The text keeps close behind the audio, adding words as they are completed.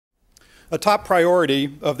A top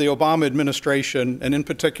priority of the Obama administration, and in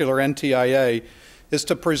particular NTIA, is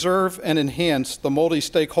to preserve and enhance the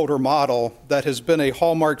multi-stakeholder model that has been a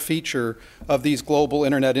hallmark feature of these global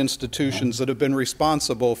Internet institutions that have been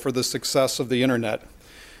responsible for the success of the Internet.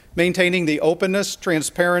 Maintaining the openness,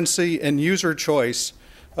 transparency, and user choice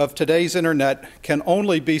of today's Internet can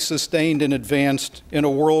only be sustained and advanced in a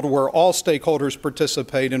world where all stakeholders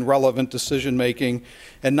participate in relevant decision-making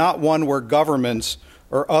and not one where governments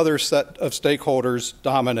or other set of stakeholders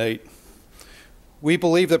dominate. We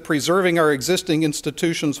believe that preserving our existing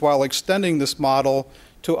institutions while extending this model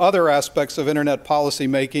to other aspects of Internet policy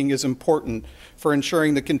making is important for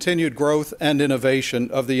ensuring the continued growth and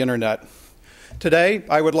innovation of the Internet. Today,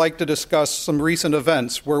 I would like to discuss some recent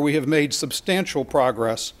events where we have made substantial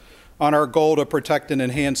progress on our goal to protect and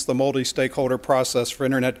enhance the multi-stakeholder process for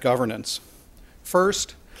Internet governance.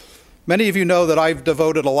 First, many of you know that I've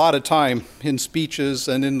devoted a lot of time in speeches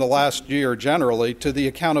and in the last year generally to the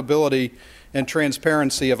accountability and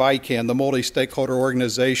transparency of ICANN, the multi-stakeholder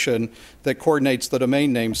organization that coordinates the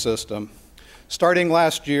domain name system. Starting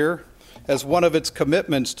last year, as one of its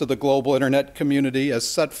commitments to the global Internet community as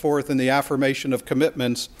set forth in the Affirmation of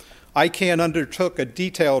Commitments, ICANN undertook a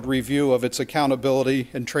detailed review of its accountability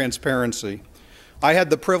and transparency. I had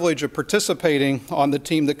the privilege of participating on the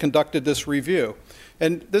team that conducted this review,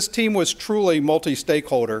 and this team was truly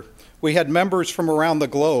multi-stakeholder. We had members from around the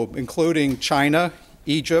globe, including China,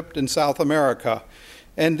 Egypt, and South America.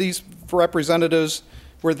 And these representatives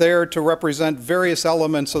were there to represent various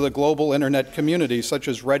elements of the global Internet community, such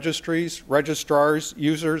as registries, registrars,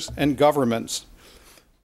 users, and governments.